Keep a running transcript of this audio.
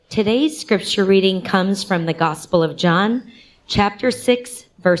Today's scripture reading comes from the Gospel of John, chapter 6,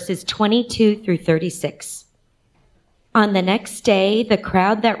 verses 22 through 36. On the next day, the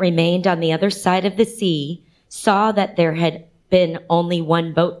crowd that remained on the other side of the sea saw that there had been only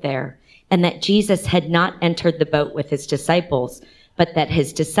one boat there, and that Jesus had not entered the boat with his disciples, but that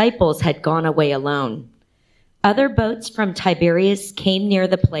his disciples had gone away alone. Other boats from Tiberias came near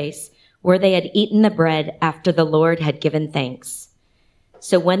the place where they had eaten the bread after the Lord had given thanks.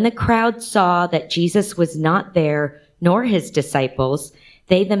 So when the crowd saw that Jesus was not there, nor his disciples,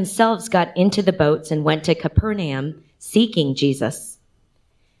 they themselves got into the boats and went to Capernaum, seeking Jesus.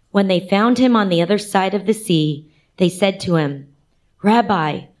 When they found him on the other side of the sea, they said to him,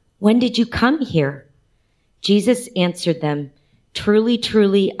 "Rabbi, when did you come here?" Jesus answered them, "Truly,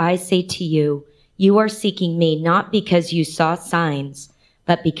 truly, I say to you, you are seeking me not because you saw signs,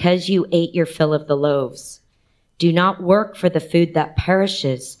 but because you ate your fill of the loaves. Do not work for the food that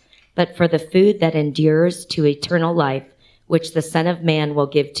perishes, but for the food that endures to eternal life, which the Son of Man will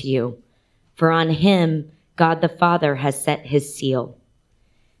give to you. For on him God the Father has set his seal."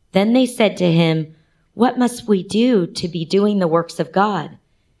 Then they said to him, "What must we do to be doing the works of God?"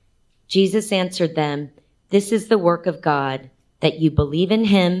 Jesus answered them, "This is the work of God, that you believe in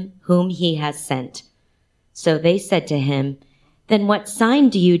him whom he has sent." So they said to him, "Then what sign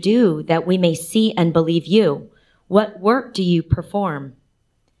do you do that we may see and believe you? What work do you perform?"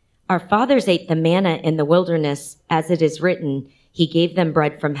 "Our fathers ate the manna in the wilderness, as it is written, he gave them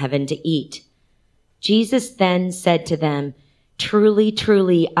bread from heaven to eat." Jesus then said to them, "Truly,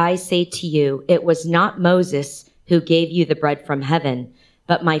 truly, I say to you, it was not Moses who gave you the bread from heaven,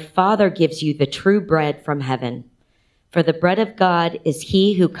 but my Father gives you the true bread from heaven. For the bread of God is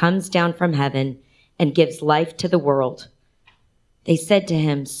he who comes down from heaven and gives life to the world." They said to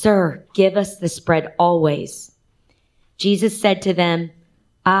him, "Sir, give us this bread always." Jesus said to them,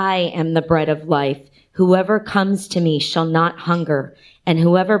 "I am the bread of life. Whoever comes to me shall not hunger, and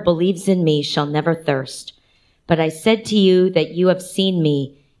whoever believes in me shall never thirst. But I said to you that you have seen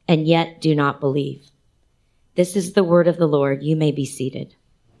me, and yet do not believe." This is the word of the Lord. You may be seated.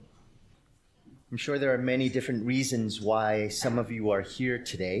 I'm sure there are many different reasons why some of you are here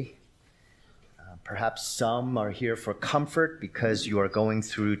today. Perhaps some are here for comfort because you are going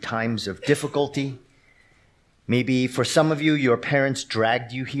through times of difficulty. Maybe for some of you, your parents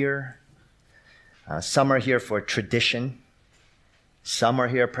dragged you here. Some are here for tradition. Some are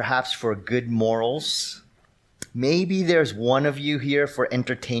here perhaps for good morals. Maybe there's one of you here for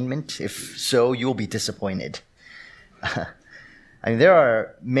entertainment. If so, you'll be disappointed. There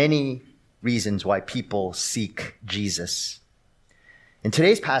are many reasons why people seek Jesus. In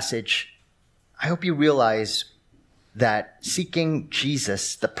today's passage, I hope you realize that seeking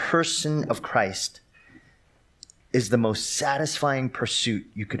Jesus, the person of Christ, is the most satisfying pursuit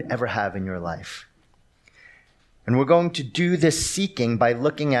you could ever have in your life. And we're going to do this seeking by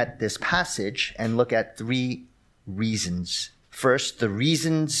looking at this passage and look at three reasons. First, the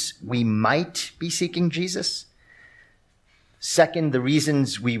reasons we might be seeking Jesus. Second, the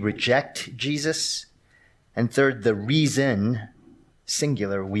reasons we reject Jesus. And third, the reason,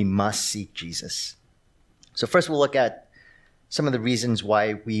 singular, we must seek Jesus. So first, we'll look at some of the reasons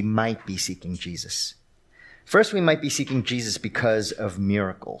why we might be seeking Jesus. First, we might be seeking Jesus because of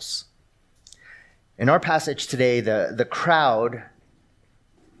miracles. In our passage today, the crowd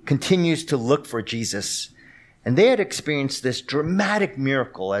continues to look for Jesus, and they had experienced this dramatic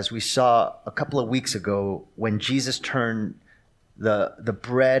miracle, as we saw a couple of weeks ago, when Jesus turned the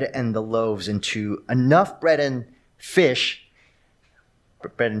bread and the loaves into enough bread and fish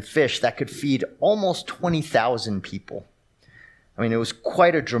that could feed almost 20,000 people. It was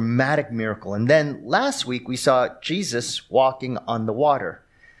quite a dramatic miracle. And then last week, we saw Jesus walking on the water.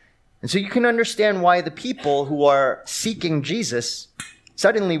 And so you can understand why the people who are seeking Jesus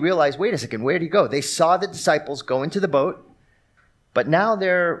suddenly realize, wait a second, where did he go? They saw the disciples go into the boat, but now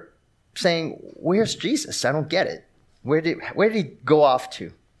they're saying, where's Jesus? I don't get it. Where did he go off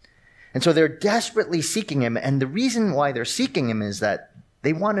to? And so they're desperately seeking him. And the reason why they're seeking him is that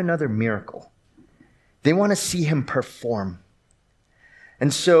they want another miracle. They want to see him perform.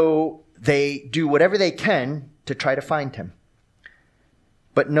 And so they do whatever they can to try to find him.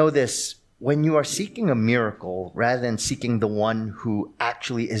 But know this, when you are seeking a miracle rather than seeking the one who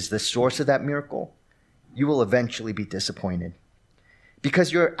actually is the source of that miracle, you will eventually be disappointed.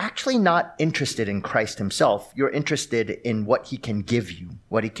 Because you're actually not interested in Christ himself. You're interested in what he can give you,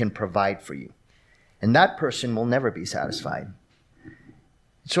 what he can provide for you. And that person will never be satisfied.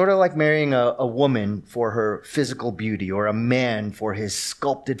 It's sort of like marrying a woman for her physical beauty or a man for his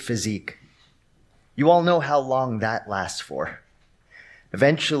sculpted physique. You all know how long that lasts for.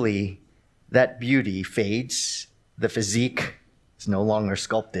 Eventually, that beauty fades. The physique is no longer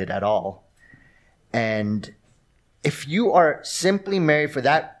sculpted at all. And if you are simply married for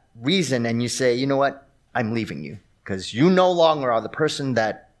that reason and you say, you know what, I'm leaving you because you no longer are the person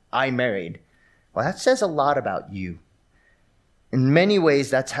that I married, well, that says a lot about you. In many ways,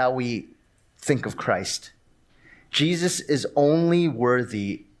 that's how we think of Christ. Jesus is only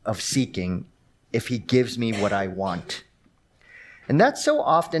worthy of seeking if he gives me what I want. And that's so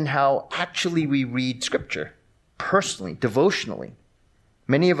often how actually we read Scripture, personally, devotionally.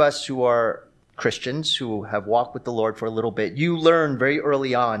 Many of us who are Christians, who have walked with the Lord for a little bit, you learn very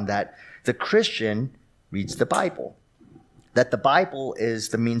early on that the Christian reads the Bible, that the Bible is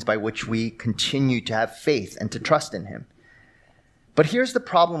the means by which we continue to have faith and to trust in him. But here's the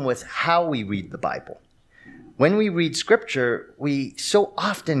problem with how we read the Bible. When we read Scripture, we so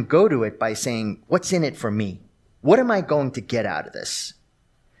often go to it by saying, what's in it for me? What am I going to get out of this?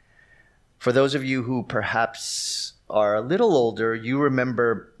 For those of you who perhaps are a little older, you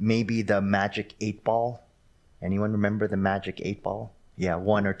remember maybe the magic 8-ball. Anyone remember the magic 8-ball? Yeah,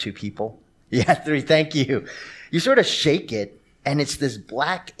 1 or 2 people. Yeah, 3, thank you. You sort of shake it, and it's this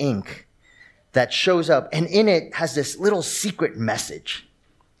black ink that shows up, and in it has this little secret message.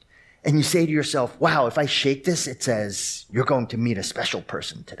 And you say to yourself, wow, if I shake this, it says, you're going to meet a special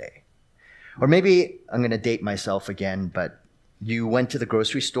person today. Or maybe, I'm going to date myself again, but you went to the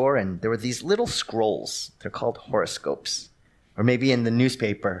grocery store and there were these little scrolls. They're called horoscopes. Or maybe in the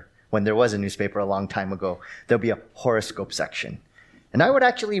newspaper, when there was a newspaper a long time ago, there'll be a horoscope section. And I would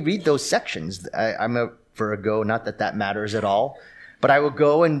actually read those sections. I'm a Virgo, not that that matters at all, but I would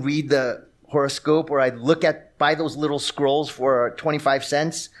go and read the horoscope, or I'd buy those little scrolls for 25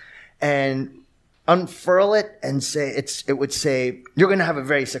 cents and unfurl it and it would say, you're going to have a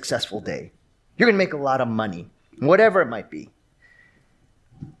very successful day. You're going to make a lot of money, whatever it might be.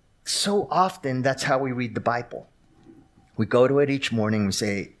 So often, that's how we read the Bible. We go to it each morning and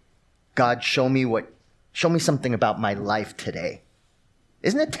say, God, show me something about my life today.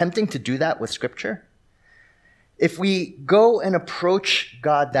 Isn't it tempting to do that with Scripture? If we go and approach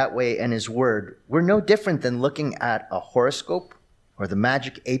God that way and his word, we're no different than looking at a horoscope or the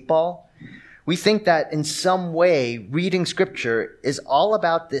magic 8-ball. We think that in some way, reading Scripture is all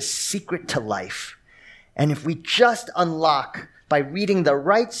about this secret to life. And if we just unlock by reading the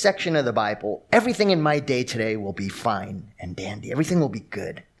right section of the Bible, everything in my day today will be fine and dandy. Everything will be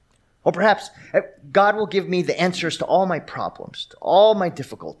good. Or perhaps God will give me the answers to all my problems, to all my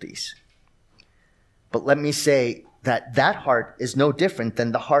difficulties. But let me say that heart is no different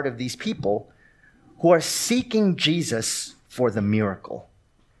than the heart of these people who are seeking Jesus for the miracle.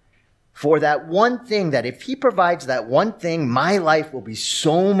 For that one thing that if he provides that one thing, my life will be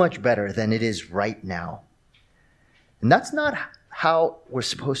so much better than it is right now. And that's not how we're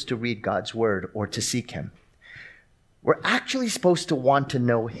supposed to read God's word or to seek him. We're actually supposed to want to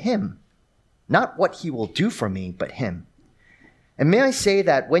know him, not what he will do for me, but him. And may I say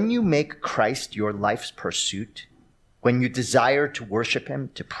that when you make Christ your life's pursuit, when you desire to worship him,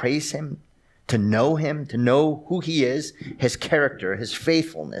 to praise him, to know who he is, his character, his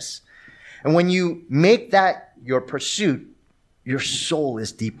faithfulness, and when you make that your pursuit, your soul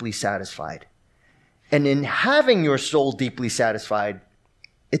is deeply satisfied. And in having your soul deeply satisfied,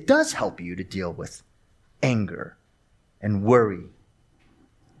 it does help you to deal with anger and worry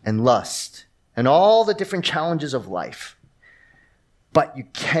and lust and all the different challenges of life. But you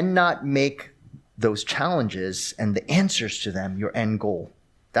cannot make those challenges and the answers to them your end goal.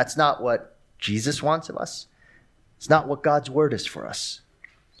 That's not what Jesus wants of us. It's not what God's word is for us.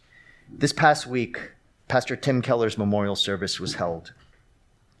 This past week, Pastor Tim Keller's memorial service was held.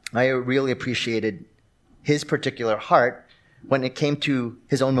 I really appreciated his particular heart when it came to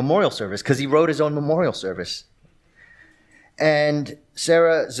his own memorial service, because he wrote his own memorial service. And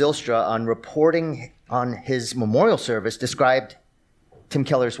Sarah Zylstra, on reporting on his memorial service, described Tim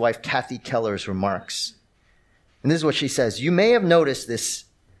Keller's wife, Kathy Keller's remarks. And this is what she says. You may have noticed this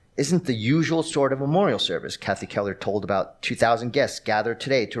isn't the usual sort of memorial service. Kathy Keller told about 2,000 guests gathered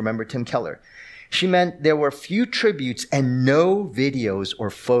today to remember Tim Keller. She meant there were few tributes and no videos or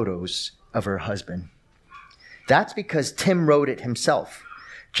photos of her husband. That's because Tim wrote it himself,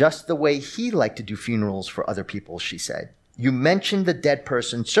 just the way he liked to do funerals for other people, she said. You mention the dead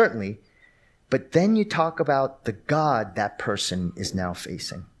person, certainly, but then you talk about the God that person is now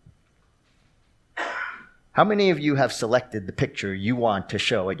facing. How many of you have selected the picture you want to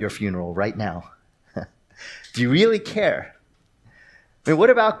show at your funeral right now? Do you really care? I mean, what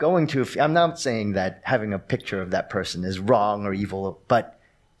about going to, I'm not saying that having a picture of that person is wrong or evil, but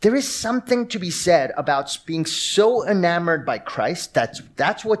There is something to be said about being so enamored by Christ.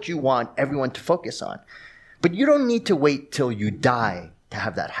 That's what you want everyone to focus on. But you don't need to wait till you die to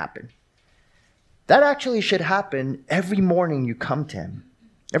have that happen. That actually should happen every morning you come to him.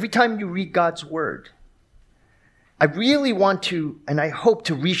 Every time you read God's word. I really want to, and I hope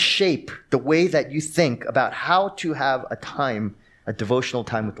to reshape the way that you think about how to have a devotional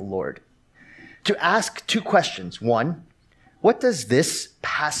time with the Lord. To ask two questions. One, what does this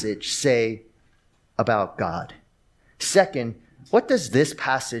passage say about God? Second, what does this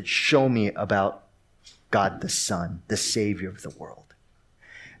passage show me about God the Son, the Savior of the world?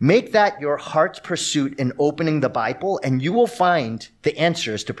 Make that your heart's pursuit in opening the Bible, and you will find the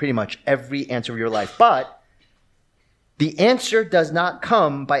answers to pretty much every answer of your life. But the answer does not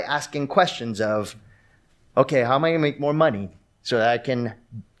come by asking questions of, okay, how am I going to make more money so that I can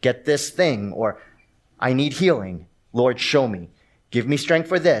get this thing? Or I need healing. Lord, show me. Give me strength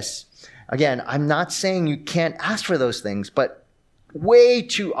for this. Again, I'm not saying you can't ask for those things, but way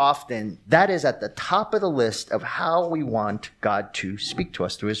too often, that is at the top of the list of how we want God to speak to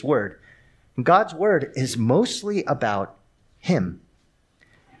us through his word. And God's word is mostly about him.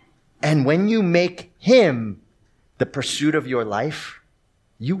 And when you make him the pursuit of your life,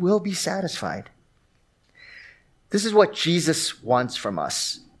 you will be satisfied. This is what Jesus wants from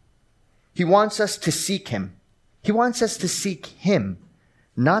us. He wants us to seek him. He wants us to seek him,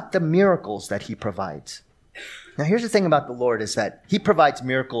 not the miracles that he provides. Now, here's the thing about the Lord is that he provides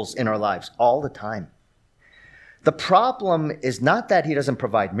miracles in our lives all the time. The problem is not that he doesn't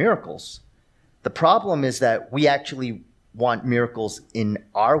provide miracles. The problem is that we actually want miracles in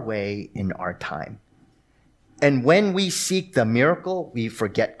our way, in our time. And when we seek the miracle, we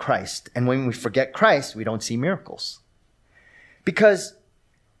forget Christ. And when we forget Christ, we don't see miracles. Because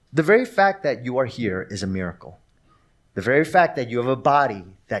the very fact that you are here is a miracle. The very fact that you have a body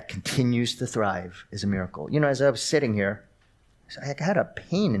that continues to thrive is a miracle. You know, as I was sitting here, I had a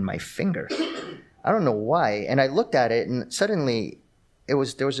pain in my finger. I don't know why. And I looked at it, and suddenly there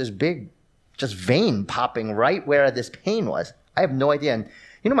was this big just vein popping right where this pain was. I have no idea. And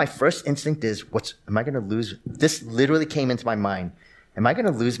you know, my first instinct is, am I going to lose? This literally came into my mind. Am I going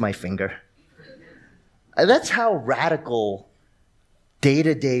to lose my finger? That's how radical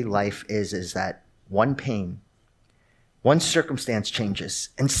day-to-day life is that one pain, one circumstance changes,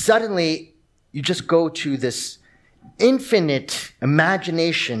 and suddenly you just go to this infinite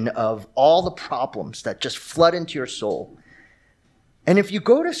imagination of all the problems that just flood into your soul. And if you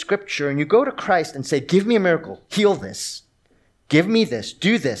go to Scripture and you go to Christ and say, give me a miracle, heal this, give me this,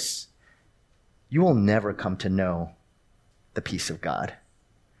 do this, you will never come to know the peace of God.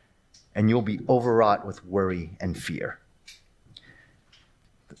 And you'll be overwrought with worry and fear.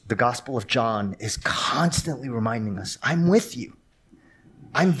 The Gospel of John is constantly reminding us, I'm with you.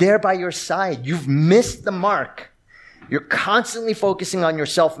 I'm there by your side. You've missed the mark. You're constantly focusing on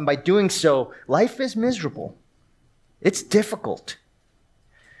yourself, and by doing so, life is miserable. It's difficult.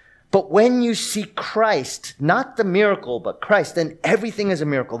 But when you see Christ, not the miracle, but Christ, then everything is a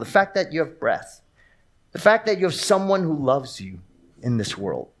miracle. The fact that you have breath, the fact that you have someone who loves you in this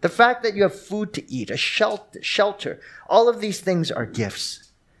world, the fact that you have food to eat, a shelter, all of these things are gifts.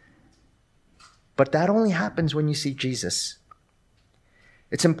 But that only happens when you see Jesus.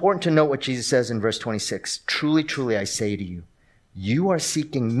 It's important to note what Jesus says in verse 26. Truly, truly, I say to you, you are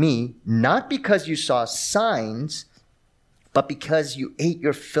seeking me, not because you saw signs, but because you ate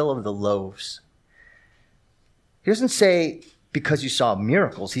your fill of the loaves. He doesn't say because you saw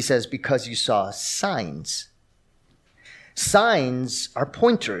miracles. He says because you saw signs. Signs are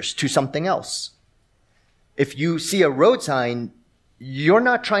pointers to something else. If you see a road sign, you're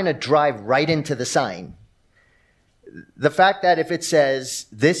not trying to drive right into the sign. The fact that if it says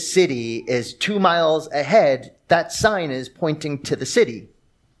this city is 2 miles ahead, that sign is pointing to the city,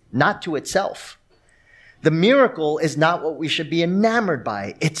 not to itself. The miracle is not what we should be enamored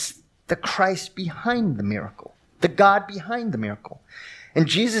by. It's the Christ behind the miracle, the God behind the miracle. And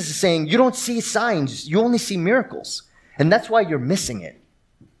Jesus is saying, you don't see signs, you only see miracles. And that's why you're missing it.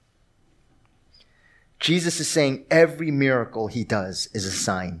 Jesus is saying every miracle he does is a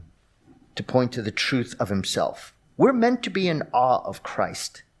sign to point to the truth of himself. We're meant to be in awe of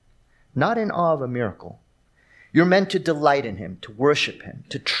Christ, not in awe of a miracle. You're meant to delight in him, to worship him,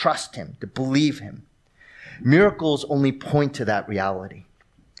 to trust him, to believe him. Miracles only point to that reality.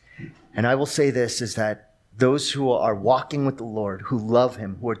 And I will say this, is that those who are walking with the Lord, who love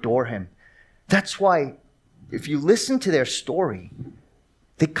him, who adore him, that's why if you listen to their story,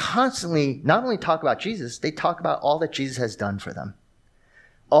 they constantly not only talk about Jesus, they talk about all that Jesus has done for them.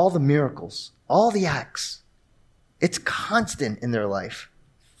 All the miracles, all the acts. It's constant in their life.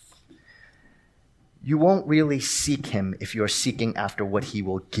 you won't really seek him if you're seeking after what he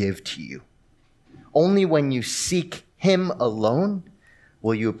will give to you. Only when you seek him alone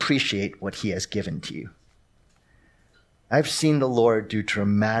will you appreciate what he has given to you. I've seen the Lord do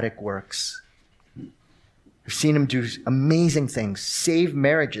dramatic works. I've seen him do amazing things, save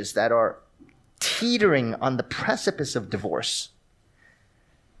marriages that are teetering on the precipice of divorce.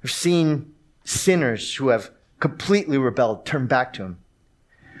 I've seen sinners who have completely rebelled turn back to him.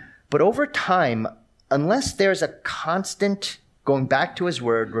 But over time, unless there's a constant going back to his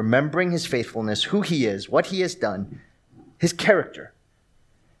word, remembering his faithfulness, who he is, what he has done, his character,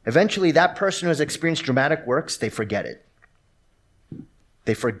 eventually that person who has experienced dramatic works, they forget it.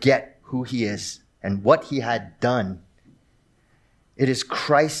 They forget who he is and what he had done. It is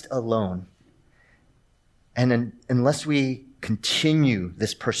Christ alone. And unless we continue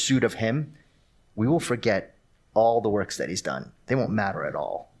this pursuit of him, we will forget all the works that he's done. They won't matter at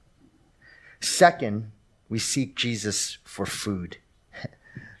all. Second, we seek Jesus for food.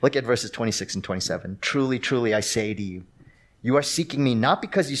 Look at verses 26 and 27. Truly, truly, I say to you, you are seeking me not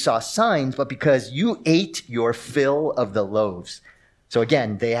because you saw signs, but because you ate your fill of the loaves. So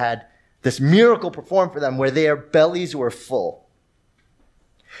again, they had this miracle performed for them where their bellies were full.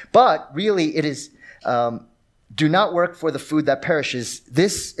 But really, it is, do not work for the food that perishes.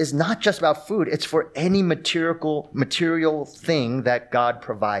 This is not just about food. It's for any material thing that God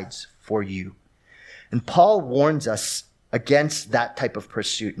provides for you. And Paul warns us against that type of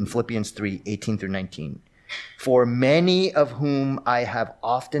pursuit in Philippians 3, 18 through 19. For many of whom I have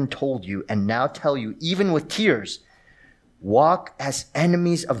often told you and now tell you, even with tears, walk as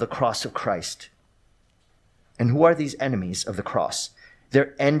enemies of the cross of Christ. And who are these enemies of the cross?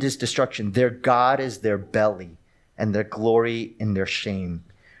 Their end is destruction. Their God is their belly, and their glory in their shame,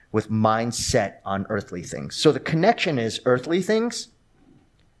 with minds set on earthly things. So the connection is earthly things.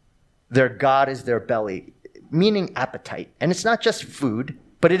 Their God is their belly, meaning appetite. And it's not just food,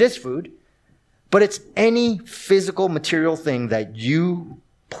 but it is food. But it's any physical, material thing that you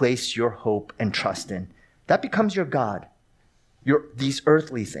place your hope and trust in. That becomes your God. These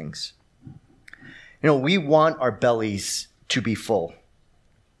earthly things. We want our bellies to be full.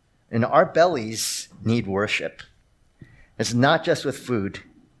 And our bellies need worship. It's not just with food.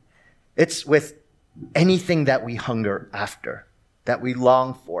 It's with anything that we hunger after, that we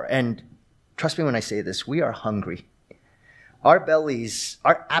long for. And trust me when I say this, we are hungry. Our bellies,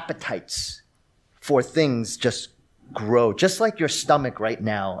 our appetites for things just grow. Just like your stomach right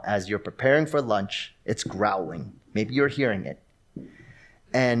now, as you're preparing for lunch, it's growling. Maybe you're hearing it.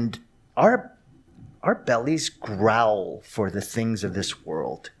 And our bellies growl for the things of this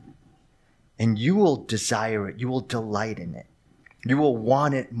world. And you will desire it. You will delight in it. You will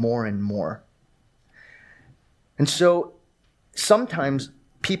want it more and more. And so sometimes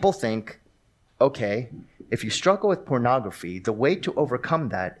people think, okay, if you struggle with pornography, the way to overcome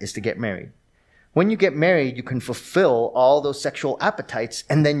that is to get married. When you get married, you can fulfill all those sexual appetites,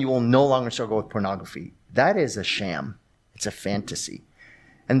 and then you will no longer struggle with pornography. That is a sham. It's a fantasy.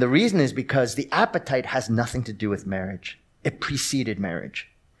 And the reason is because the appetite has nothing to do with marriage. It preceded marriage.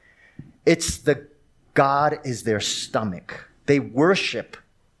 It's the God is their stomach. They worship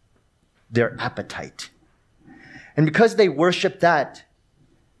their appetite. And because they worship that,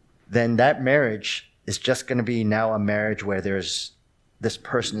 then that marriage is just going to be now a marriage where this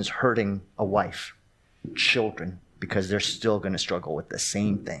person is hurting a wife, children, because they're still going to struggle with the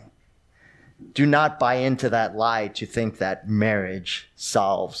same thing. Do not buy into that lie to think that marriage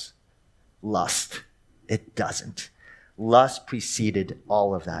solves lust. It doesn't. Lust preceded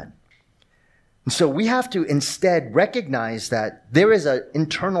all of that. And so we have to instead recognize that there is an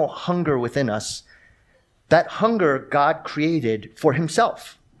internal hunger within us. That hunger God created for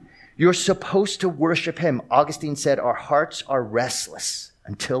himself. You're supposed to worship him. Augustine said, our hearts are restless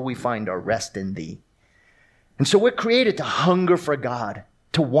until we find our rest in thee. And so we're created to hunger for God,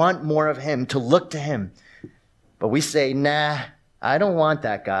 to want more of him, to look to him. But we say, nah, I don't want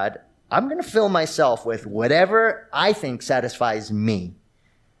that, God. I'm going to fill myself with whatever I think satisfies me.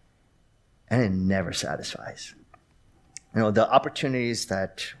 And it never satisfies. The opportunities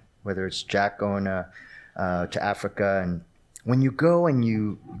that, whether it's Jack going to Africa, and when you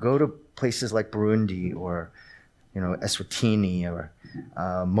go to places like Burundi or, Eswatini or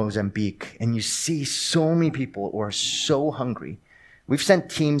Mozambique, and you see so many people who are so hungry. We've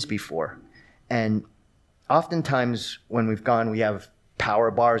sent teams before, and oftentimes when we've gone, we have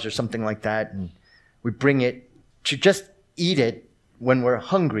power bars or something like that, and we bring it to just eat it when we're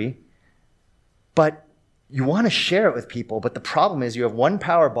hungry. But you want to share it with people, but the problem is you have one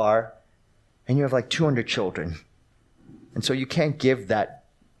power bar and you have like 200 children. And so you can't give that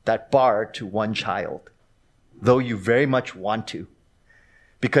that bar to one child, though you very much want to,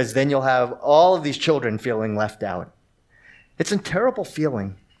 because then you'll have all of these children feeling left out. It's a terrible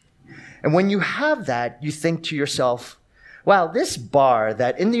feeling. And when you have that, you think to yourself, wow, this bar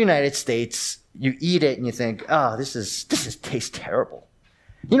that in the United States, you eat it and you think, oh, this tastes terrible.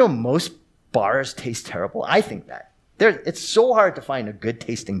 You know, most bars taste terrible. I think that. It's so hard to find a good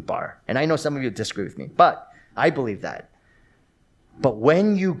tasting bar. And I know some of you disagree with me, but I believe that. But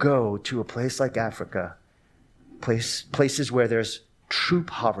when you go to a place like Africa, places where there's true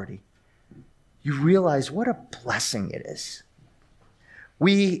poverty, you realize what a blessing it is.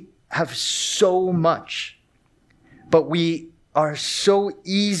 We have so much, but we are so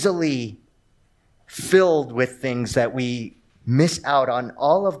easily filled with things that we miss out on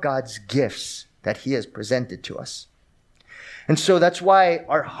all of God's gifts that He has presented to us. And so that's why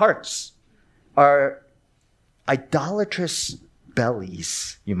our hearts are idolatrous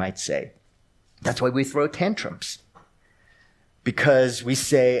bellies, you might say. That's why we throw tantrums. Because we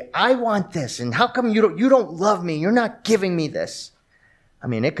say, I want this, and how come you don't love me? You're not giving me this. I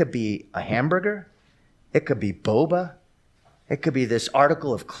mean, it could be a hamburger. It could be boba. It could be this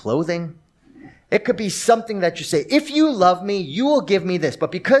article of clothing. It could be something that you say, if you love me, you will give me this.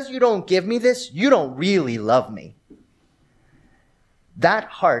 But because you don't give me this, you don't really love me. That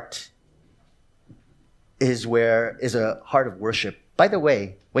heart is a heart of worship. By the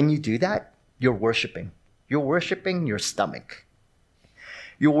way, when you do that, you're worshiping. You're worshiping your stomach.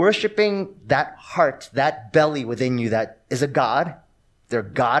 You're worshiping that heart, that belly within you that is a God. Their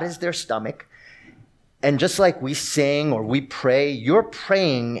God is their stomach. And just like we sing or we pray, you're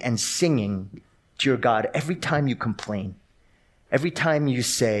praying and singing to your God every time you complain. Every time you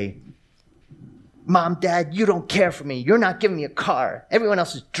say, Mom, Dad, you don't care for me. You're not giving me a car. Everyone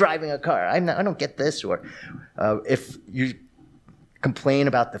else is driving a car. I don't get this. Or if you complain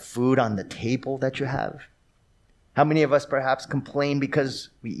about the food on the table that you have. How many of us perhaps complain because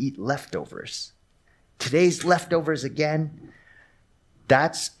we eat leftovers? Today's leftovers again.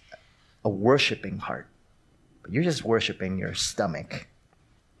 That's a worshiping heart. But you're just worshiping your stomach.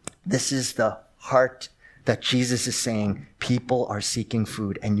 This is the heart that Jesus is saying, people are seeking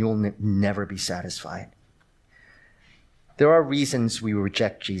food and you'll never be satisfied. There are reasons we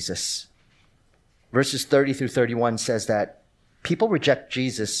reject Jesus. Verses 30 through 31 says that people reject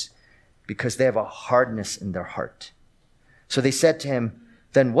Jesus because they have a hardness in their heart. So they said to him,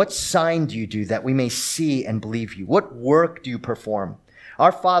 then what sign do you do that we may see and believe you? What work do you perform?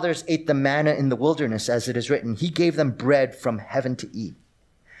 Our fathers ate the manna in the wilderness, as it is written, He gave them bread from heaven to eat.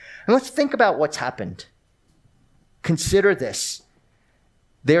 And let's think about what's happened. Consider this.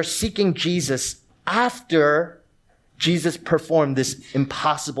 They're seeking Jesus after Jesus performed this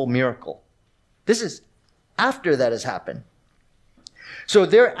impossible miracle. This is after that has happened. So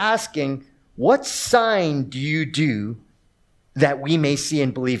they're asking, what sign do you do that we may see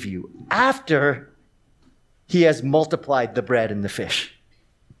and believe you after He has multiplied the bread and the fish?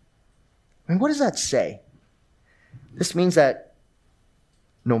 I mean, what does that say? This means that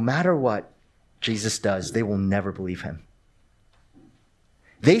no matter what Jesus does, they will never believe Him.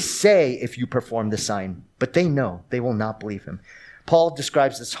 They say if you perform the sign, but they know they will not believe Him. Paul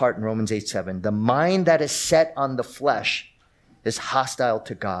describes this heart in Romans 8:7. The mind that is set on the flesh is hostile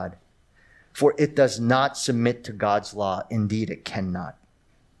to God, for it does not submit to God's law. Indeed, it cannot.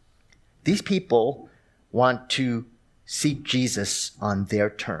 These people want to seek Jesus on their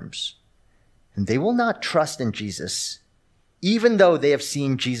terms, and they will not trust in Jesus, even though they have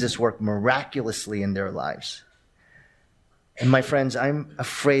seen Jesus work miraculously in their lives. And my friends, I'm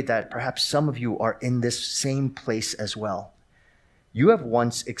afraid that perhaps some of you are in this same place as well. You have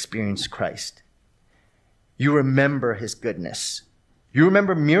once experienced Christ. You remember His goodness. You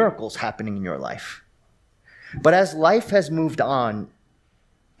remember miracles happening in your life. But as life has moved on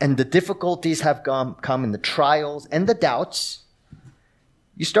and the difficulties have come and the trials and the doubts,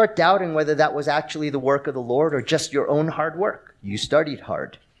 you start doubting whether that was actually the work of the Lord or just your own hard work. You studied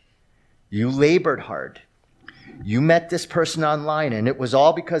hard. You labored hard. You met this person online, and it was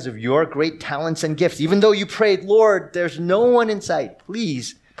all because of your great talents and gifts. Even though you prayed, Lord, there's no one in sight.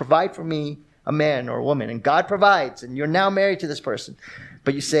 Please provide for me a man or a woman. And God provides, and you're now married to this person.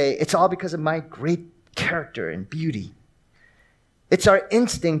 But you say, it's all because of my great character and beauty. It's our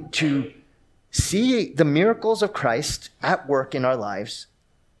instinct to see the miracles of Christ at work in our lives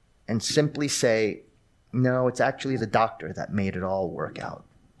and simply say, no, it's actually the doctor that made it all work out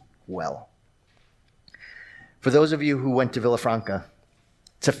well. For those of you who went to Villafranca,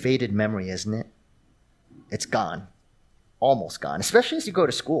 it's a faded memory, isn't it? It's gone. Almost gone. Especially as you go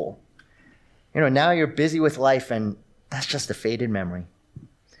to school. You know, now you're busy with life and that's just a faded memory.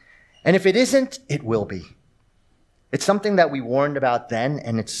 And if it isn't, it will be. It's something that we warned about then,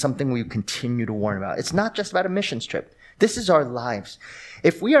 and it's something we continue to warn about. It's not just about a missions trip. This is our lives.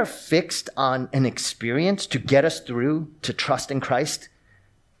 If we are fixed on an experience to get us through to trust in Christ,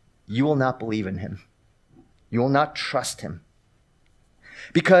 you will not believe in him. You will not trust him.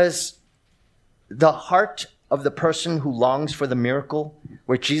 Because the heart of the person who longs for the miracle,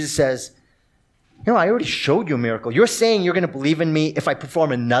 where Jesus says, I already showed you a miracle. You're saying you're going to believe in me if I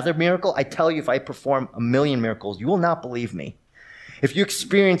perform another miracle. I tell you, if I perform 1,000,000 miracles, you will not believe me. If you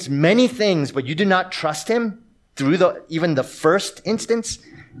experience many things, but you do not trust him through even the first instance,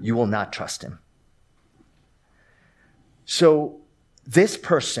 you will not trust him. So this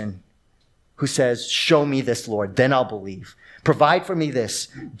person who says, show me this, Lord, then I'll believe. Provide for me this.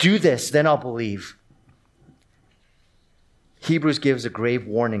 Do this, then I'll believe. Hebrews gives a grave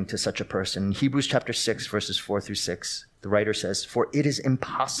warning to such a person. In Hebrews chapter 6, verses 4 through 6, the writer says, for it is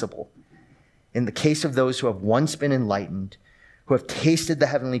impossible in the case of those who have once been enlightened, who have tasted the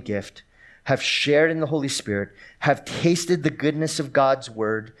heavenly gift, have shared in the Holy Spirit, have tasted the goodness of God's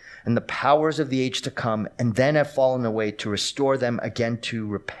word and the powers of the age to come, and then have fallen away, to restore them again to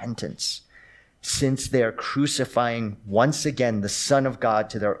repentance, since they are crucifying once again the Son of God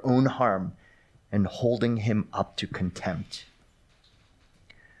to their own harm and holding him up to contempt.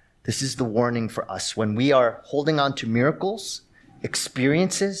 This is the warning for us when we are holding on to miracles,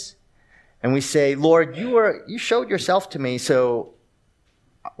 experiences, and we say, Lord, you showed yourself to me, so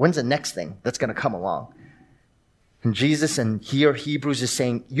when's the next thing that's going to come along? And Jesus, and here Hebrews is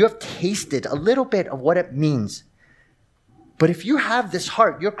saying, you have tasted a little bit of what it means. But if you have this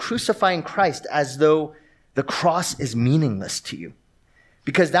heart, you're crucifying Christ as though the cross is meaningless to you.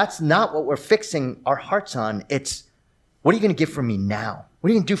 Because that's not what we're fixing our hearts on. It's, what are you going to give for me now? What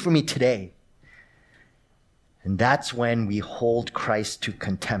are you going to do for me today? And that's when we hold Christ to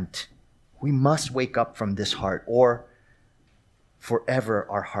contempt. We must wake up from this heart, or forever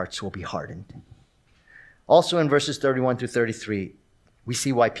our hearts will be hardened. Also in verses 31 through 33, we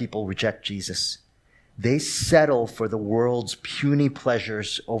see why people reject Jesus. They settle for the world's puny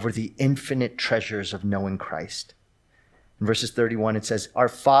pleasures over the infinite treasures of knowing Christ. In verses 31, it says, our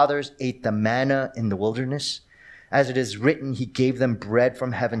fathers ate the manna in the wilderness. As it is written, he gave them bread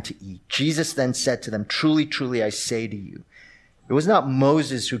from heaven to eat. Jesus then said to them, truly, truly, I say to you, it was not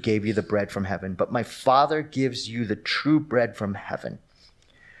Moses who gave you the bread from heaven, but my Father gives you the true bread from heaven.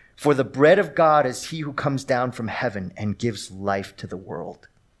 For the bread of God is he who comes down from heaven and gives life to the world.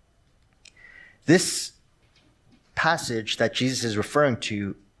 This passage that Jesus is referring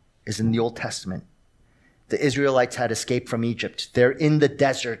to is in the Old Testament. The Israelites had escaped from Egypt. They're in the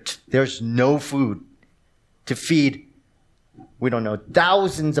desert. There's no food to feed, we don't know,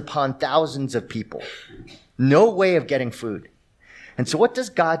 thousands upon thousands of people. No way of getting food. And so what does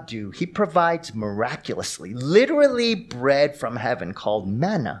God do? He provides miraculously, literally bread from heaven called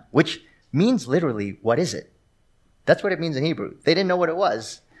manna, which means literally, what is it? That's what it means in Hebrew. They didn't know what it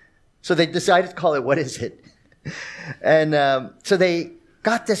was. So they decided to call it, what is it? And so they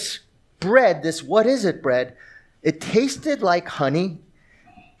got this bread, this what is it bread. It tasted like honey,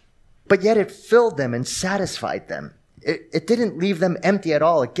 but yet it filled them and satisfied them. It didn't leave them empty at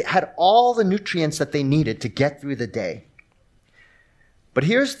all. It had all the nutrients that they needed to get through the day. But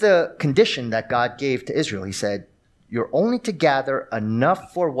here's the condition that God gave to Israel. He said, you're only to gather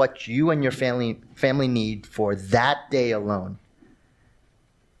enough for what you and your family need for that day alone.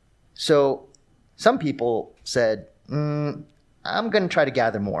 So some people said, I'm going to try to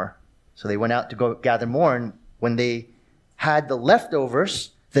gather more. So they went out to go gather more. And when they had the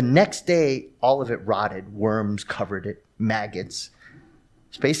leftovers, the next day, all of it rotted. Worms covered it, maggots.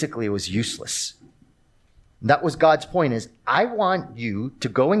 So basically, it was useless. That was God's point, is I want you to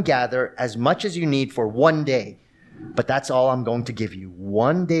go and gather as much as you need for one day. But that's all I'm going to give you.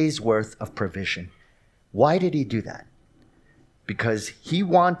 1 day's worth of provision. Why did he do that? Because he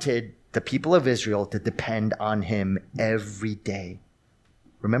wanted the people of Israel to depend on him every day.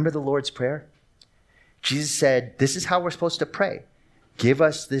 Remember the Lord's Prayer? Jesus said, this is how we're supposed to pray. Give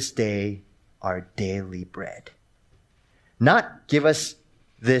us this day our daily bread. Not give us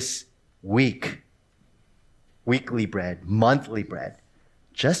this weekly bread, monthly bread,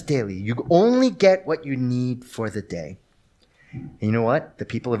 just daily. You only get what you need for the day. And you know what? The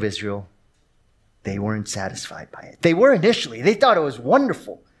people of Israel, they weren't satisfied by it. They were initially. They thought it was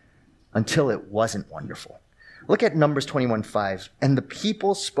wonderful until it wasn't wonderful. Look at Numbers 21:5. And the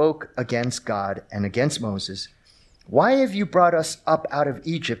people spoke against God and against Moses. Why have you brought us up out of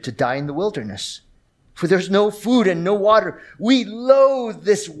Egypt to die in the wilderness? For there's no food and no water. We loathe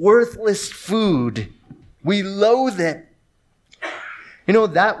this worthless food. We loathe it. You know,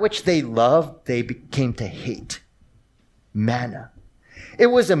 that which they loved, they became to hate. Manna. It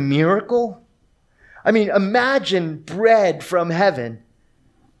was a miracle. I mean, imagine bread from heaven,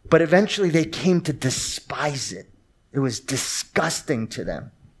 but eventually they came to despise it. It was disgusting to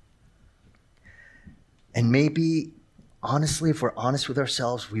them. And maybe, honestly, if we're honest with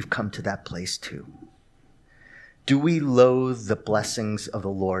ourselves, we've come to that place too. Do we loathe the blessings of the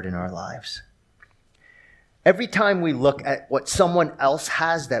Lord in our lives? Every time we look at what someone else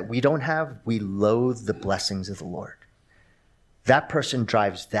has that we don't have, we loathe the blessings of the Lord. That person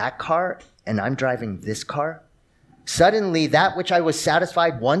drives that car, and I'm driving this car. Suddenly, that which I was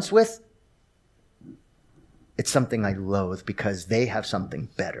satisfied once with, it's something I loathe because they have something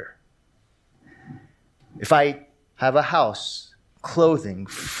better. If I have a house, clothing,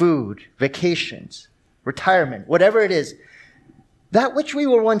 food, vacations, retirement, whatever it is, that which we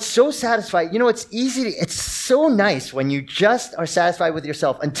were once so satisfied, you know, it's so nice when you just are satisfied with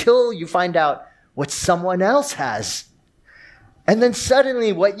yourself until you find out what someone else has. And then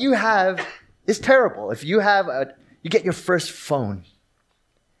suddenly what you have is terrible. If you get your first phone.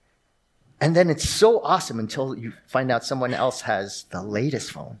 And then it's so awesome until you find out someone else has the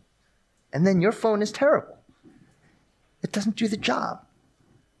latest phone. And then your phone is terrible. It doesn't do the job.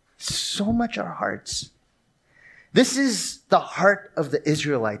 So much our hearts. This is the heart of the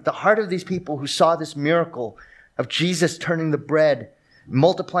Israelite, the heart of these people who saw this miracle of Jesus turning the bread,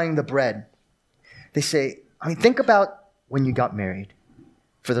 multiplying the bread. They say, think about when you got married.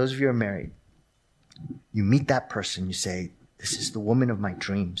 For those of you who are married, you meet that person, you say, this is the woman of my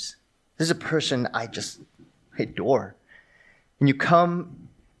dreams. This is a person I just adore. And you come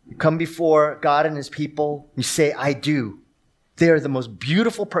before God and his people, you say, I do. They are the most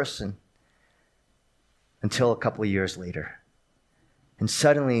beautiful person. Until a couple of years later. And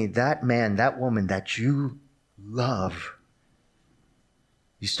suddenly that man, that woman that you love,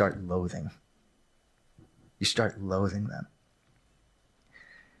 you start loathing. You start loathing them.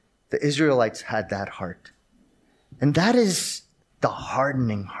 The Israelites had that heart. And that is the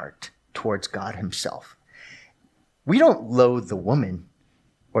hardening heart towards God himself. We don't loathe the woman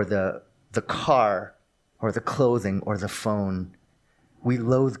or the car or the clothing or the phone. We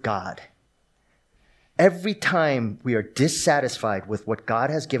loathe God. Every time we are dissatisfied with what God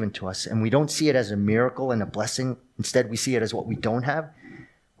has given to us and we don't see it as a miracle and a blessing, instead we see it as what we don't have,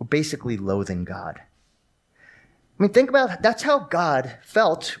 we're basically loathing God. Think about it. That's how God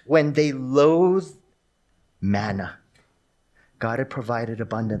felt when they loathed manna. God had provided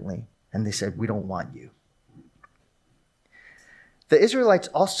abundantly, and they said, we don't want you. The Israelites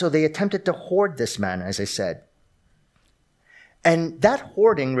also, they attempted to hoard this manna, as I said. And that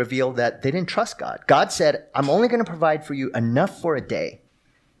hoarding revealed that they didn't trust God. God said, I'm only going to provide for you enough for a day.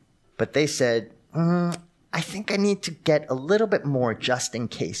 But they said, I think I need to get a little bit more just in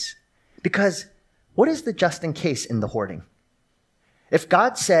case. Because what is the just in case in the hoarding? If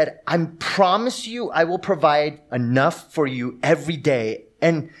God said, I promise you I will provide enough for you every day,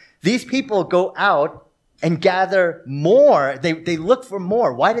 and these people go out and gather more, they look for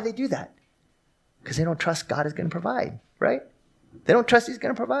more. Why do they do that? Because they don't trust God is going to provide, right? They don't trust he's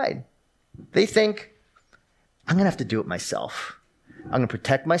going to provide. They think, I'm going to have to do it myself. I'm going to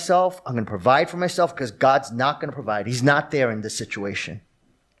protect myself. I'm going to provide for myself because God's not going to provide. He's not there in this situation.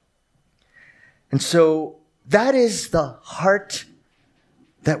 And so that is the heart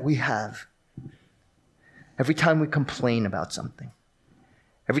that we have. Every time we complain about something.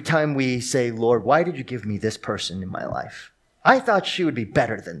 Every time we say, Lord, why did you give me this person in my life? I thought she would be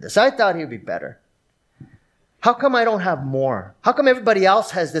better than this. I thought he would be better. How come I don't have more? How come everybody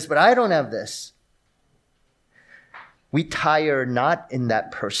else has this, but I don't have this? We tire not in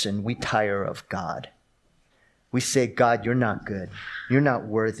that person. We tire of God. We say, God, you're not good. You're not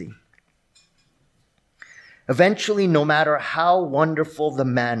worthy. Eventually, no matter how wonderful the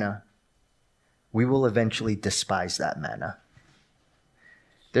manna, we will eventually despise that manna.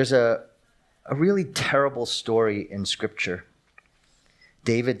 There's a really terrible story in Scripture.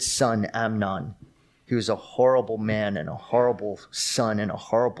 David's son, Amnon, he was a horrible man and a horrible son and a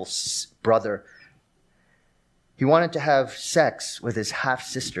horrible brother. He wanted to have sex with his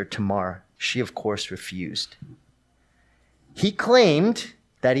half-sister, Tamar. She, of course, refused. He claimed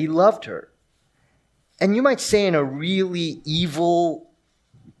that he loved her. And you might say in a really evil,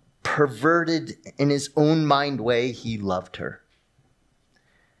 perverted, in his own mind way, he loved her.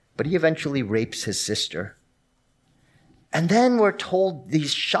 But he eventually rapes his sister. And then we're told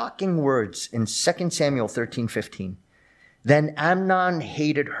these shocking words in 2 Samuel 13:15. Then Amnon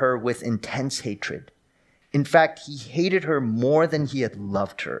hated her with intense hatred. In fact, he hated her more than he had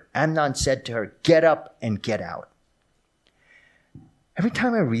loved her. Amnon said to her, get up and get out. Every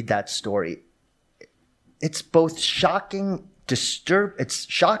time I read that story, it's both shocking, disturbing,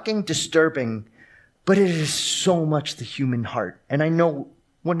 but it is so much the human heart. And I know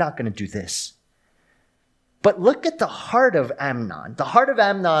we're not going to do this. But look at the heart of Amnon. The heart of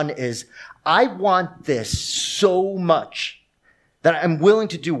Amnon is, I want this so much that I'm willing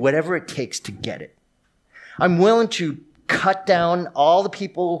to do whatever it takes to get it. I'm willing to cut down all the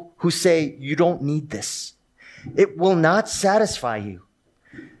people who say, you don't need this. It will not satisfy you.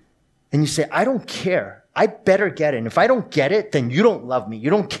 And you say, I don't care. I better get it. And if I don't get it, then you don't love me. You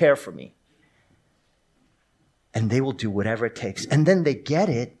don't care for me. And they will do whatever it takes. And then they get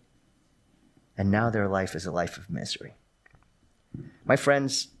it. And now their life is a life of misery. My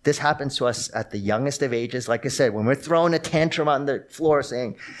friends, this happens to us at the youngest of ages. Like I said, when we're throwing a tantrum on the floor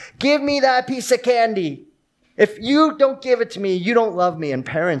saying, give me that piece of candy. If you don't give it to me, you don't love me. And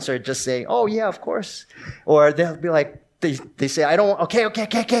parents are just saying, oh yeah, of course. Or they'll be like, they say, I don't, okay.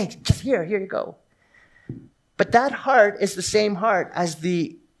 Just here you go. But that heart is the same heart as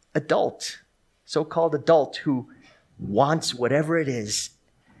the adult, so-called adult, who wants whatever it is.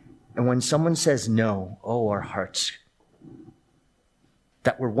 And when someone says no, oh, our hearts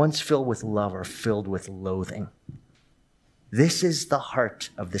that were once filled with love are filled with loathing. This is the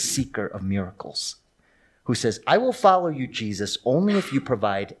heart of the seeker of miracles, who says, I will follow you, Jesus, only if you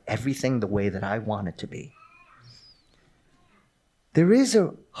provide everything the way that I want it to be. There is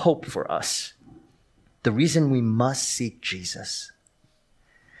a hope for us. The reason we must seek Jesus.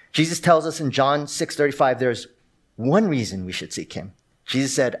 Jesus tells us in John 6:35, there's one reason we should seek him.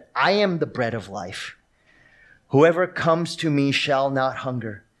 Jesus said, I am the bread of life. Whoever comes to me shall not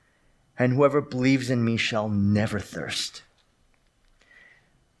hunger, and whoever believes in me shall never thirst.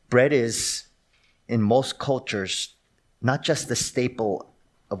 Bread is, in most cultures, not just the staple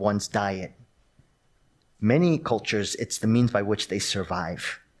of one's diet. Many cultures, it's the means by which they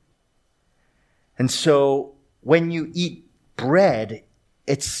survive. And so when you eat bread,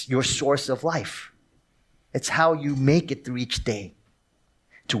 it's your source of life. It's how you make it through each day.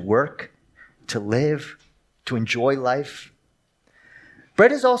 To work, to live, to enjoy life.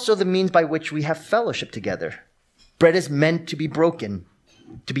 Bread is also the means by which we have fellowship together. Bread is meant to be broken,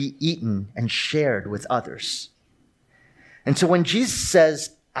 to be eaten and shared with others. And so when Jesus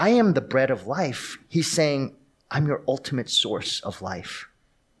says, I am the bread of life, he's saying, I'm your ultimate source of life.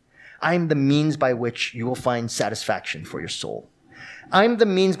 I'm the means by which you will find satisfaction for your soul. I'm the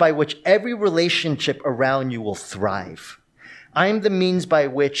means by which every relationship around you will thrive. I'm the means by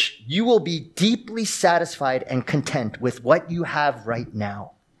which you will be deeply satisfied and content with what you have right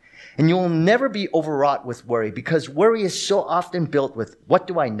now. And you will never be overwrought with worry, because worry is so often built with, what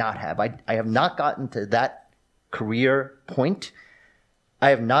do I not have? I have not gotten to that career point. I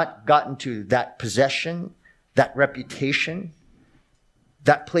have not gotten to that possession, that reputation,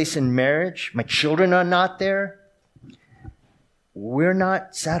 that place in marriage. My children are not there. We're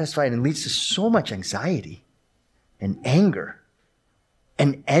not satisfied, and leads to so much anxiety and anger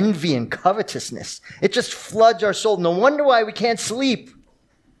and envy and covetousness. It just floods our soul. No wonder why we can't sleep,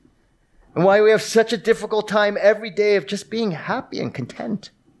 and why we have such a difficult time every day of just being happy and content.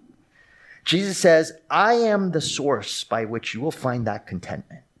 Jesus says, I am the source by which you will find that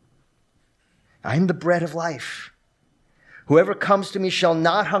contentment. I am the bread of life. Whoever comes to me shall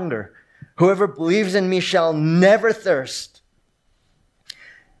not hunger. Whoever believes in me shall never thirst.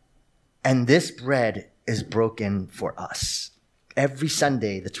 And this bread is broken for us. Every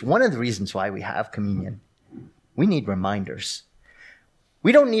Sunday, that's one of the reasons why we have communion. We need reminders.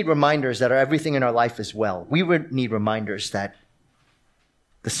 We don't need reminders that everything in our life is well. We need reminders that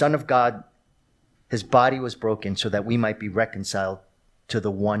the Son of God, his body was broken so that we might be reconciled to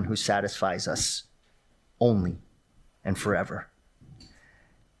the one who satisfies us only and forever.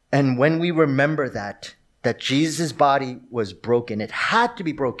 And when we remember that Jesus' body was broken, it had to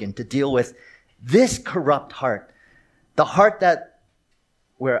be broken to deal with this corrupt heart. The heart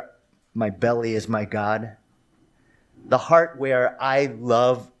where my belly is my God. The heart where I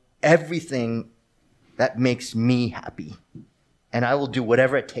love everything that makes me happy. And I will do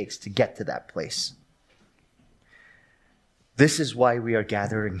whatever it takes to get to that place. This is why we are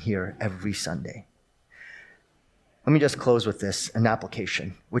gathering here every Sunday. Let me just close with this, an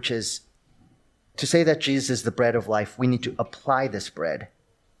application, which is to say that Jesus is the bread of life, we need to apply this bread.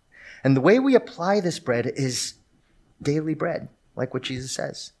 And the way we apply this bread is daily bread, like what Jesus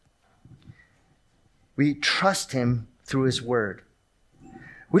says. We trust him through his word.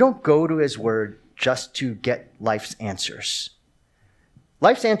 We don't go to his word just to get life's answers.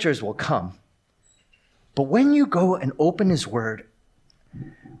 Life's answers will come. But when you go and open his word,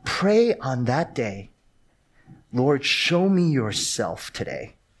 pray on that day, Lord, show me yourself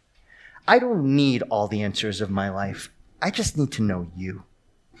today. I don't need all the answers of my life. I just need to know you.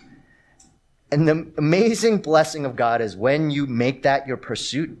 And the amazing blessing of God is when you make that your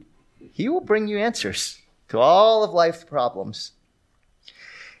pursuit, he will bring you answers to all of life's problems.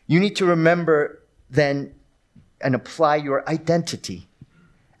 You need to remember then and apply your identity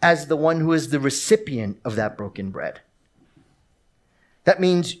as the one who is the recipient of that broken bread. That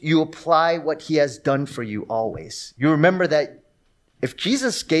means you apply what he has done for you always. You remember that if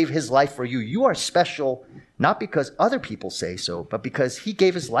Jesus gave his life for you, you are special, not because other people say so, but because he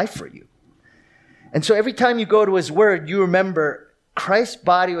gave his life for you. And so every time you go to his word, you remember Christ's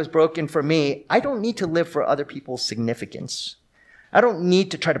body was broken for me. I don't need to live for other people's significance. I don't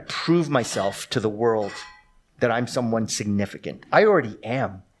need to try to prove myself to the world that I'm someone significant. I already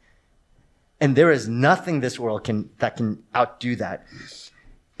am. And there is nothing this world that can outdo that.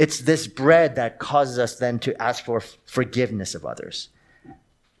 It's this bread that causes us then to ask for forgiveness of others,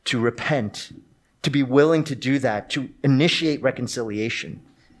 to repent, to be willing to do that, to initiate reconciliation.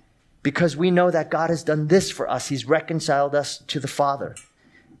 Because we know that God has done this for us. He's reconciled us to the Father.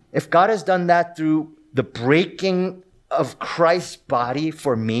 If God has done that through the breaking of Christ's body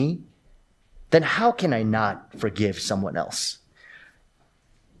for me, then how can I not forgive someone else?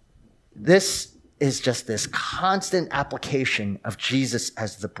 This is just this constant application of Jesus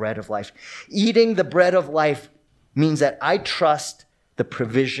as the bread of life. Eating the bread of life means that I trust the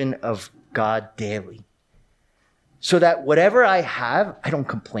provision of God daily. So that whatever I have, I don't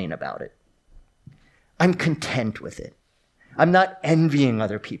complain about it. I'm content with it. I'm not envying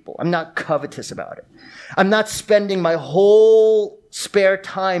other people. I'm not covetous about it. I'm not spending my whole spare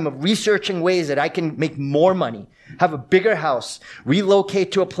time of researching ways that I can make more money, have a bigger house,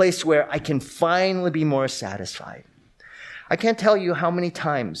 relocate to a place where I can finally be more satisfied. I can't tell you how many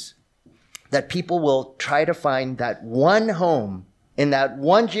times that people will try to find that one home in that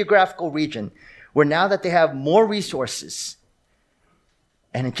one geographical region where now that they have more resources,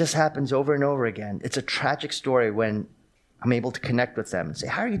 and it just happens over and over again. It's a tragic story when I'm able to connect with them and say,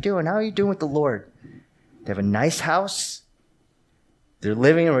 how are you doing? How are you doing with the Lord? They have a nice house. They're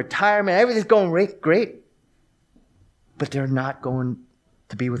living in retirement. Everything's going great. But they're not going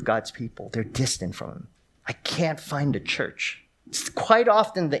to be with God's people. They're distant from him. I can't find a church. It's quite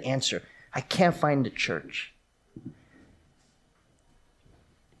often the answer. I can't find a church.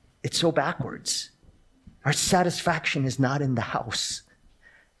 It's so backwards. Our satisfaction is not in the house.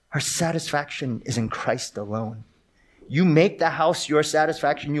 Our satisfaction is in Christ alone. You make the house your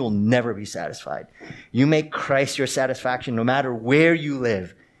satisfaction, you will never be satisfied. You make Christ your satisfaction, no matter where you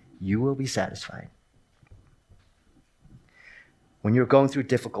live, you will be satisfied. When you're going through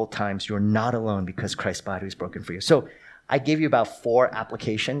difficult times, you're not alone because Christ's body was broken for you. So I gave you about 4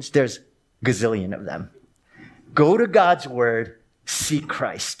 applications. There's a gazillion of them. Go to God's word, seek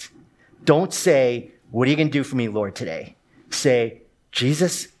Christ. Don't say, what are you going to do for me, Lord, today? Say,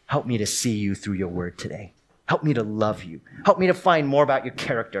 Jesus, help me to see you through your word today. Help me to love you. Help me to find more about your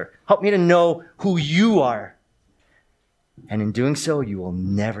character. Help me to know who you are. And in doing so, you will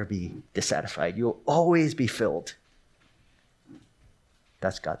never be dissatisfied. You will always be filled.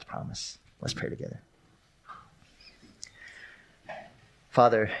 That's God's promise. Let's pray together.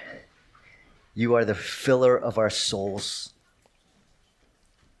 Father, you are the filler of our souls.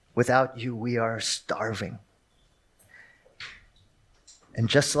 Without you, we are starving. And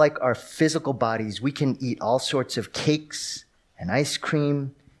just like our physical bodies, we can eat all sorts of cakes and ice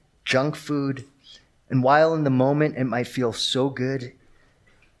cream, junk food. And while in the moment it might feel so good,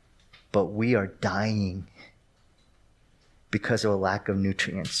 but we are dying because of a lack of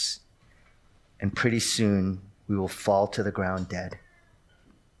nutrients. And pretty soon we will fall to the ground dead.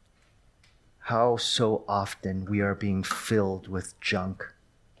 How so often we are being filled with junk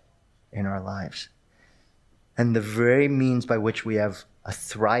in our lives. And the very means by which we have a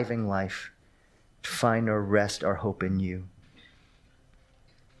thriving life, to find our rest, our hope in you.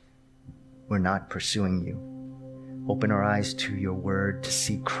 We're not pursuing you. Open our eyes to your word, to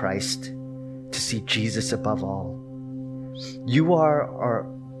see Christ, to see Jesus above all. You are our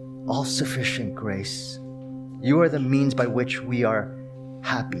all-sufficient grace. You are the means by which we are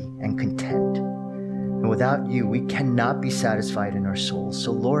happy and content. And without you, we cannot be satisfied in our souls.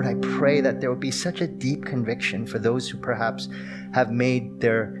 So Lord, I pray that there will be such a deep conviction for those who perhaps have made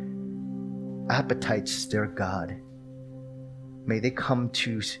their appetites their God. May they come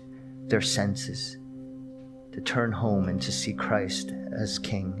to their senses, to turn home and to see Christ as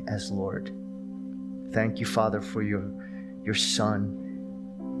King, as Lord. Thank you, Father, for your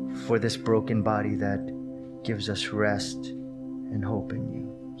Son, for this broken body that gives us rest and hope in you.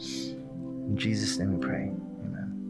 In Jesus' name we pray.